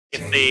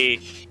If the...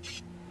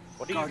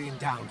 What do you... Guardian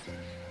down.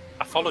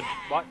 I followed...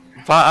 What?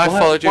 I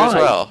followed you as Why?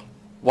 well.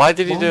 Why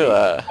did you do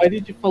that? Why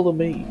did you follow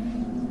me?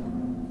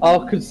 Oh,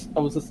 because I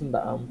was listening to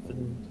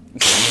Anthem.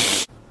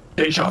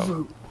 Deja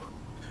vu.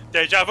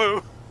 Deja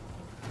vu!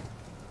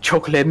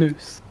 Chocolate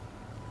mousse.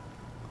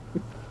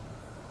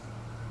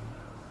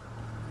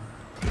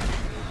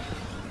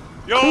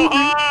 Yo,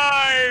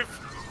 Hive!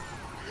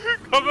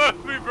 Come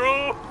at me,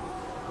 bro!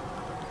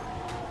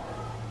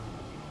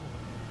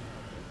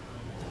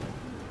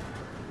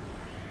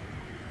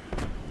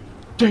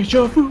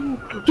 Deja vu.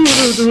 Get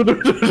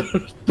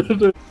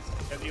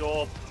the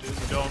orb, do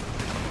the dome.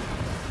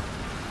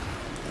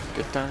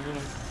 Get down.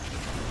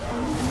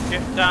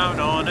 Get down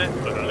on it.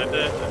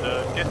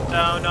 Get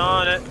down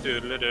on it.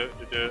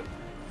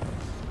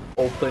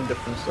 All playing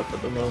different stuff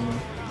at the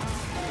moment.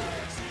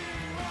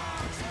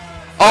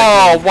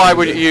 Oh, why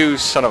would you,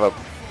 son of a...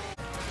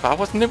 I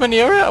wasn't nowhere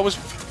near it, I was...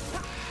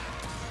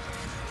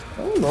 I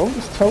don't know,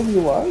 just tell me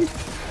why.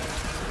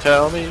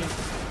 Tell me.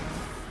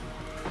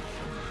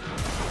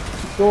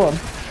 Go on.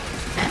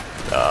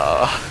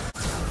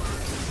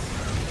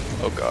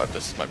 Oh god,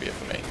 this might be it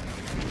for me.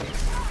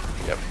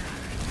 Yep.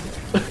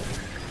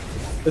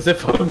 As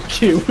if I'm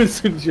cute as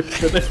soon as you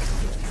finish.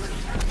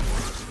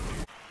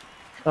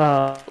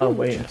 I'm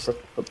waiting for the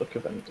public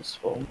event to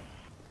spawn.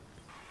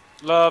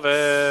 Love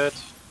it.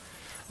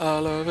 I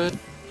love it.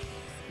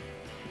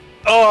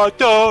 Oh, I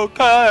don't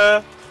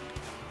care.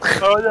 I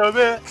love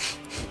it.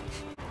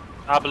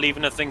 I believe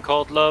in a thing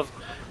called love.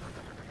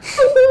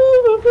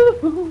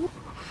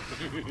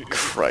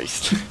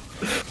 Christ.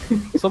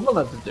 Someone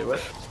had to do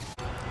it.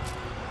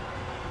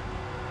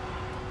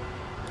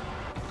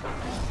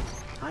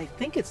 I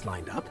think it's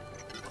lined up,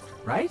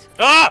 right?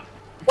 Ah!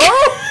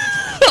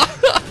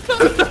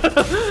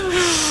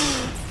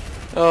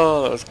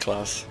 Oh, that was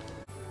class.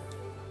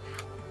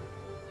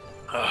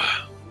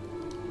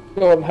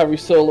 Go on, Harry,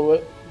 solo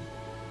it.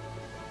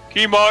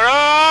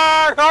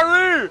 Kimura!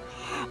 Harry!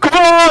 Come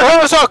on,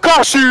 here's a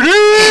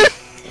Cassidy!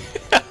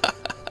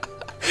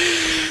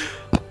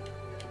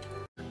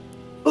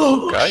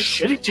 Oh, Guys?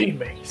 shitty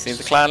teammate. Seen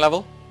the clan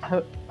level?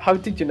 How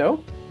did you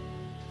know?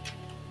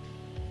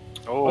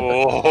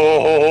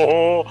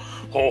 Oh,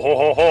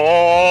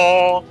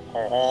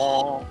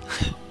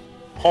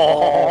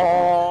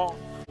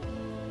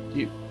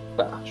 You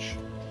bash.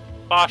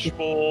 Bash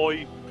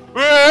boy.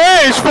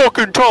 Hey, it's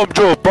fucking Tom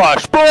Joe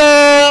Bash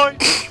boy!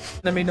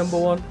 Enemy number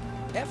one.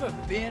 Ever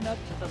been up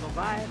to the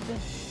Leviathan?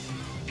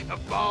 A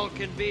ball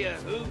can be a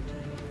hoot.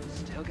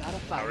 Still gotta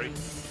fight. Harry,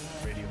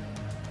 radio.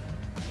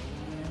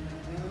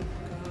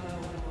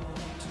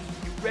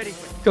 You ready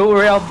for Go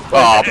around.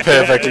 Oh,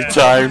 perfectly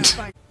timed.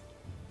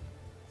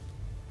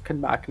 Fucking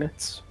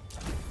magnets.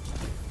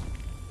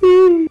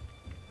 Fucking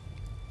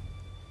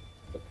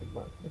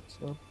magnets,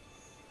 man.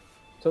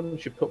 Someone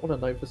should put one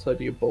on either side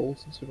of your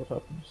balls and see what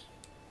happens.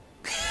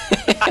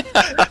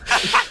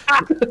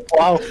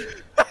 Wow.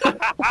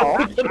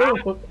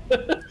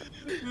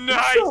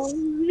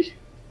 Nice!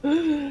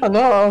 I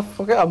know,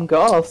 fuck it, I'm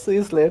gone, I'll see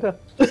you later.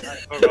 I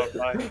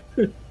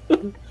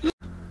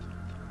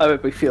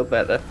hope we feel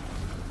better.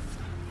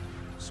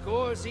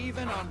 scores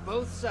even on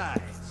both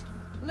sides?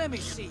 Let me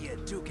see you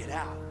duke it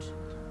out.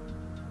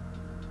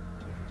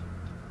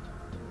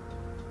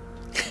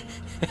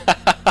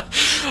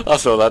 I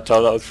saw that,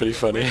 Tom. That was pretty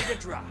funny. Ready to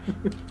drop.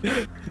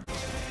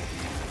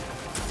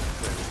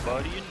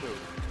 Everybody in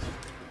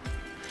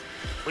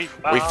the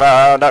We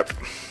found out.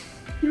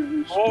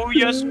 Oh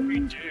yes, we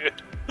did.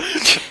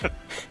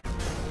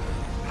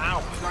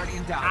 Ow!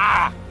 Guardian down.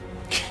 Ah!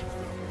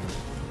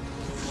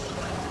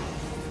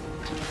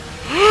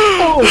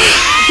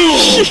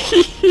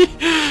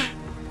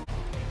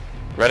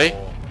 Ready?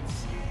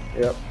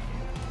 Yep.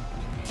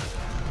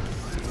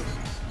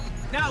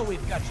 Now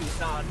we've got you,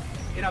 son,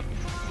 in a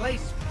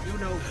place you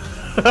know.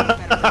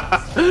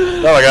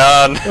 Oh my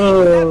god.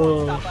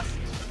 Oh.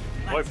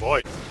 Boy,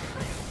 boy.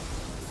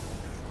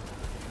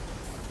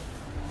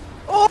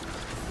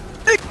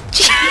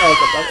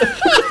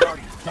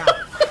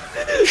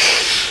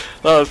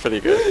 That was pretty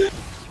good.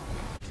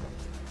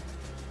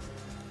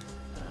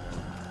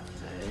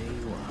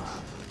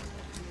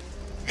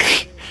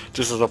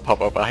 Just as I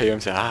pop up, I hear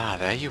him say, "Ah,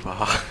 there you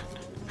are."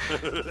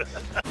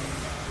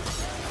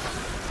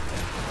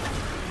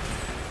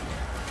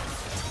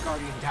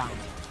 Guardian down.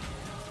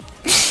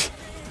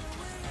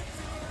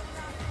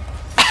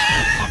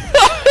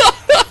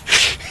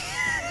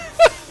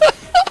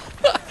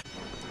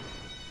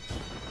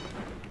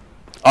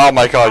 Oh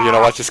my god, you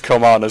know what? Just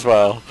come on as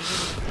well.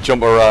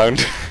 Jump around.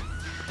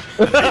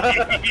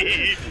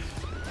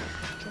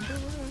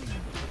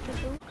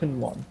 Fucking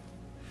one.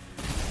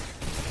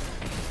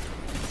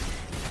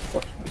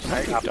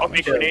 I've got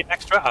me grenade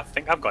extra. I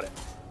think I've got it.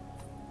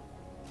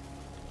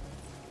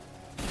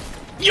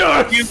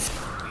 Yes!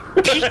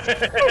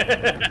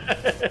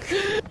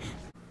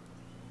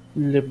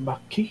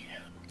 Limaki.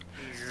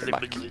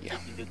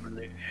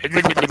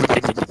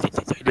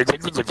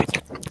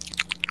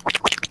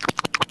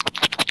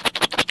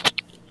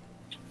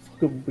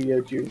 Fucking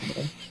weird you,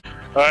 man.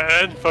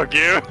 And fuck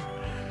you.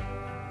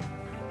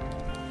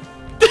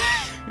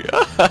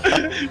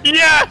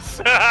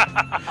 Yes!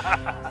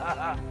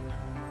 Ah!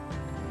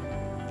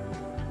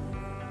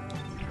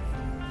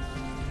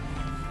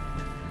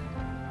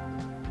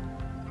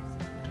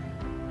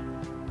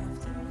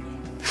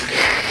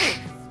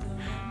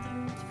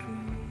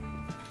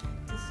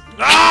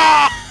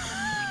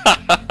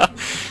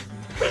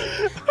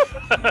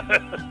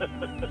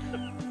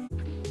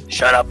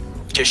 Shut up.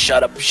 Just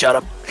shut up. Shut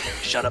up.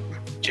 Shut up.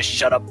 Just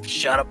shut up.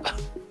 Shut up.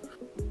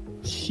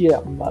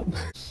 Shit, man.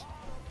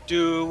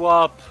 Do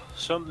up.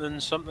 Something,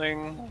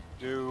 something.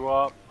 Do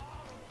up.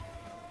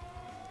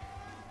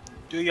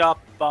 Do yop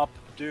up.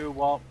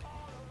 Do up.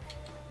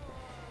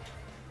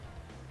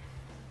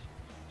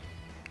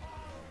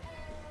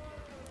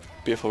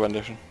 Beautiful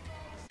rendition.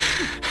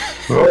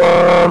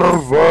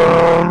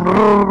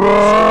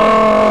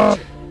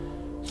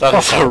 That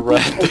is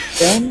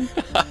horrendous. Again?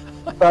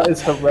 That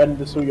is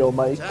horrendous with your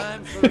mic.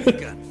 Time for a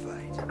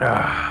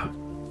gunfight.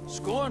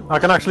 Scorn. I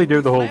can actually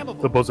do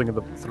the buzzing of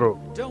the throat.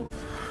 Don't.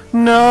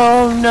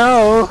 No,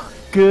 no,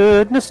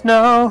 goodness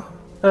no.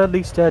 At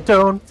least I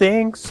don't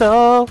think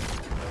so.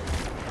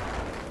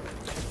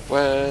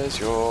 Where's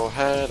your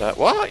head at?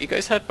 What? You got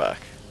his head back?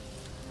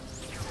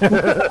 We can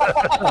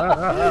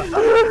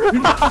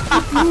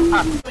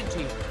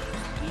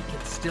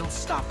still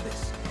stop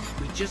this.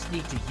 We just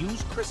need to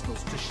use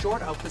crystals to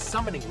short out the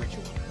summoning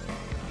ritual.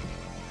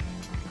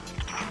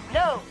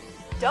 No,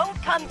 don't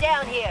come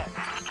down here.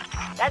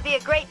 That'd be a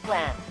great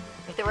plan.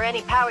 If there were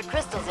any powered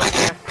crystals in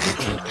here.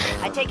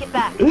 I take it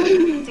back.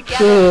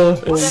 Together, we're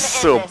gonna It's end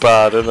so this.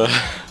 bad, isn't it?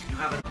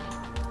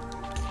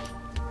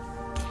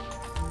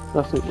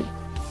 That's it.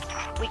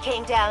 We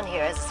came down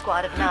here as a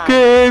squad of 9.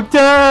 Came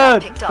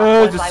down Picked off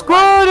as one a by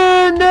squad of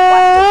Watched the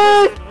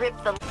nine. wizard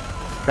rip them.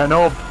 Get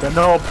knob, get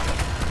knob.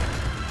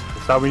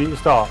 That's how we need to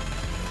start.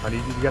 I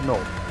need you to get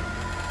knob.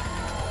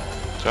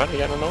 Trying to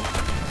get a note?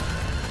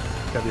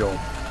 Get the orb.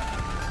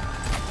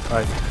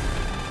 Right.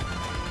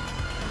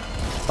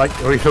 Like,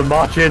 we shall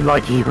march in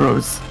like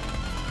heroes.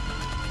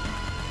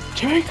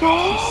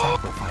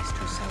 Sacrificed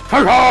herself.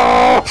 Take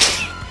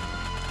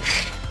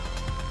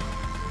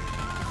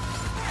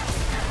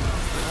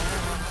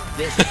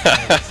This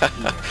ends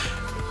here.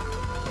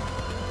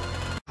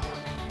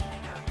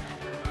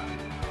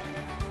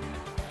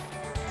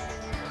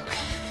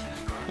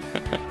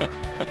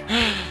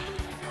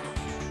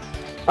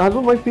 I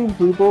don't like being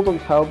blueballed on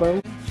cowbell.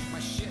 You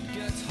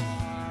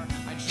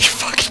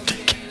fucking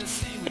dick.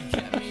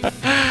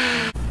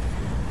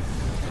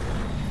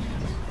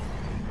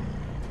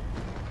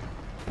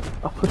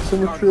 I put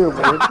symmetry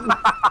away.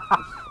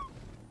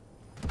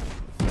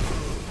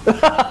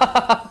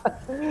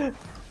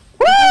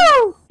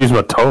 Use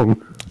my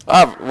tongue.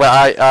 Well,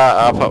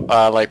 I put,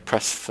 like,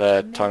 press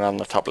the tongue on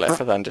the top left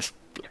and then just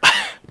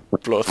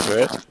blow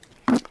through it.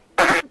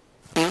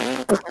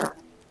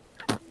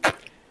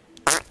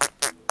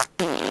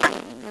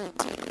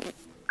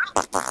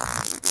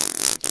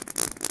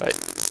 Right,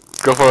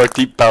 go for a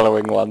deep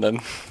bellowing one then.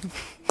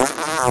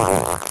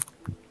 Oh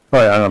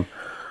yeah, hang on.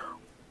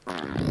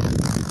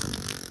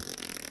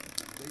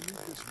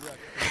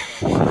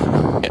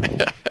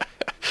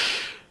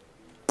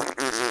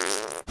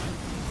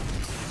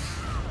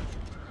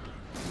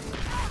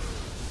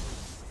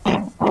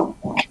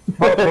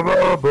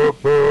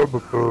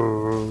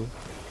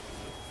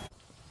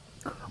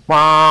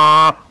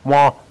 Wah,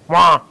 wah,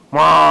 wah,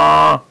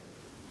 wah.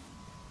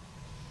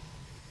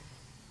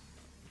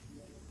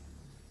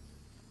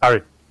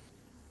 Harry,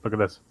 look at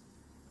this.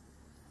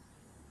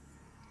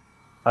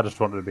 I just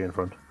wanted to be in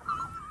front.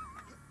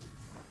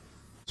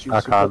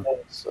 I can't.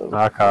 So.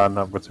 I can't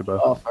have good super.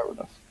 Oh, fair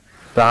enough.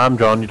 Damn,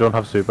 John, you don't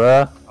have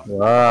super.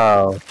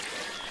 Wow.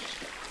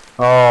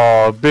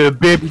 Oh,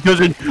 baby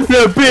doesn't.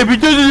 No, baby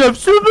doesn't have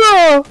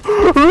super.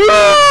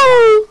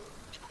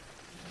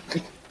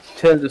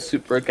 Turn the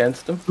super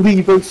against him.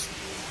 Leave us.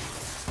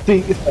 Do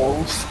it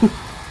yourselves.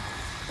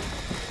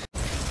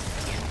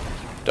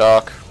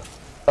 Dark.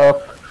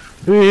 Up.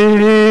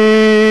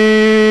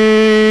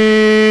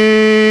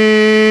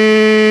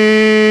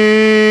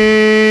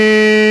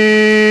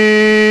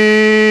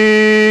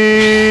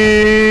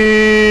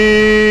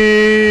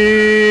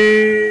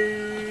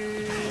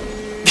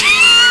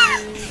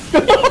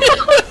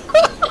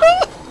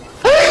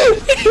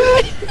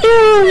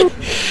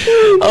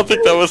 I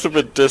think that must have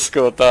been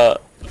Discord that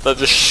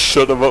just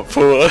shut him up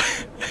for.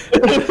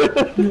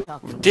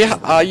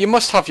 You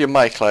must have your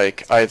mic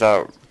like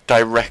either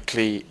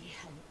directly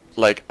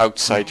like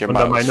outside your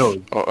Under mouth my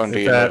nose. or under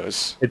It's, your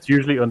nose. It's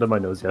usually under my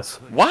nose, yes.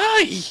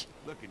 Why?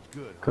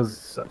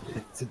 Because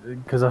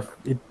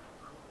it.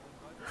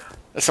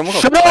 Someone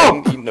Shut got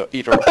up!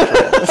 eater up.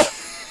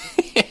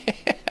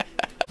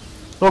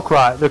 Look,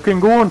 right, they can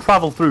go and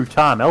travel through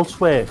time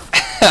elsewhere.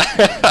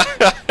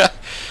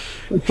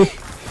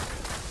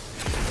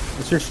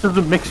 It just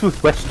doesn't mix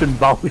with Western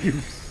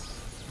values.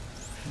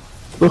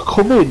 They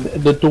come in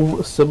and they don't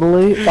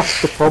assimilate,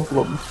 that's the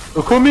problem.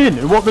 They come in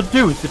and what they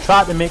do is they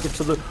try to make it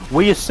so that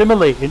we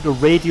assimilate into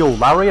radial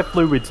Laria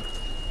fluid.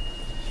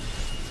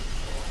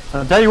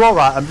 And I'll tell you what,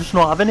 right, I'm just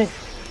not having it.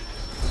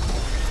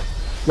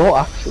 No,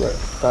 actually,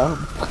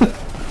 damn.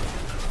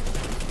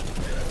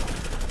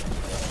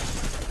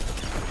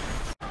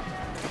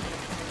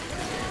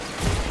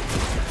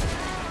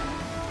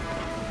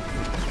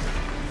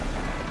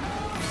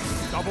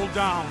 Double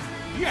down.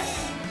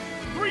 Yes.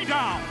 3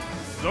 down.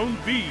 Zone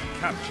B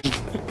captured.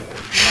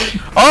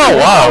 Oh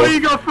wow! you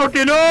got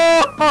fucking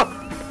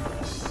oh!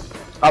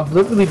 I've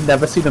literally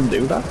never seen him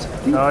do that.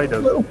 No, he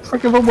doesn't. Little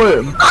prick of a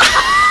worm.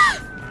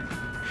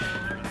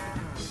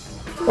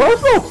 Oh,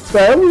 that's not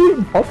fair, we're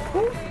eating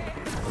popcorn.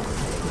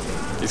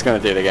 He's gonna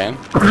do it again.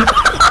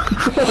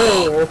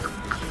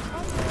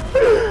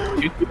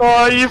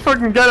 Oh, you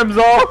fucking get him,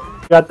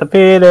 Zol! Got the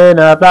feeling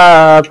of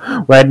love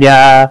when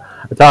you're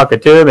talking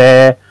to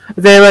me.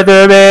 Say what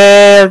to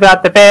me,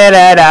 got the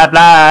feeling of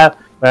love.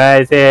 When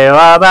you say,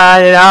 oh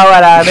man, you know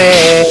what I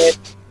mean.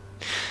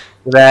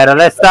 You better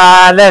listen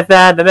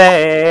to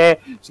me.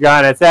 She's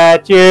gonna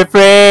set you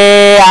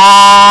free.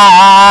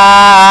 Ah.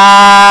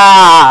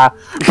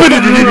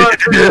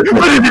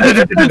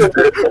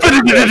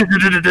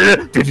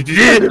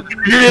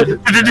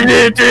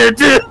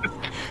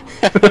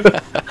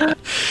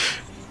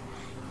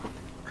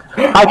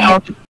 I can't